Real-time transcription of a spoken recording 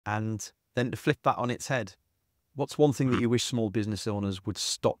And then to flip that on its head, what's one thing that you wish small business owners would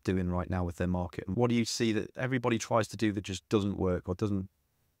stop doing right now with their market? And what do you see that everybody tries to do that just doesn't work or doesn't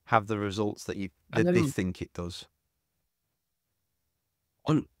have the results that they Um, think it does?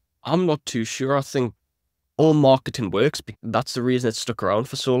 on, I'm not too sure. I think all marketing works. That's the reason it's stuck around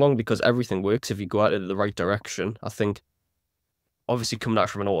for so long, because everything works if you go out in the right direction. I think, obviously, coming out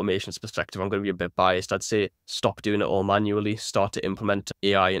from an automations perspective, I'm going to be a bit biased. I'd say stop doing it all manually, start to implement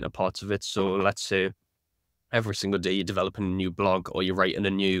AI into parts of it. So let's say every single day you're developing a new blog, or you're writing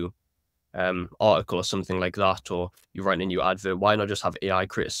a new article or something like that, or you're writing a new advert. Why not just have AI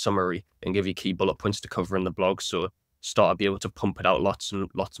create a summary and give you key bullet points to cover in the blog? So start to be able to pump it out lots and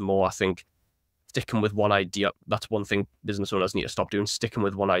lots more. I think sticking with one idea, that's one thing business owners need to stop doing. Sticking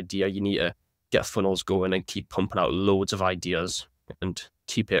with one idea. You need to get funnels going and keep pumping out loads of ideas and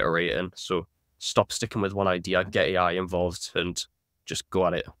keep iterating. So stop sticking with one idea, get AI involved, and just go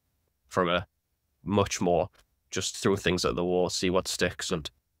at it from a much more, just throw things at the wall, see what sticks, and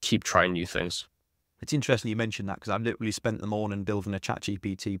keep trying new things. It's interesting you mentioned that, because I've literally spent the morning building a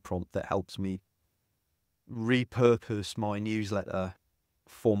ChatGPT prompt that helps me repurpose my newsletter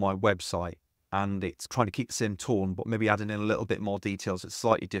for my website. And it's trying to keep the same tone, but maybe adding in a little bit more details. It's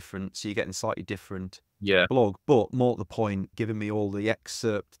slightly different. So you're getting slightly different Yeah. blog, but more to the point, giving me all the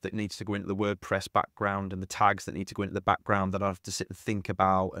excerpt that needs to go into the WordPress background and the tags that need to go into the background that I have to sit and think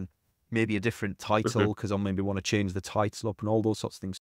about, and maybe a different Mhm. title because I maybe want to change the title up and all those sorts of things.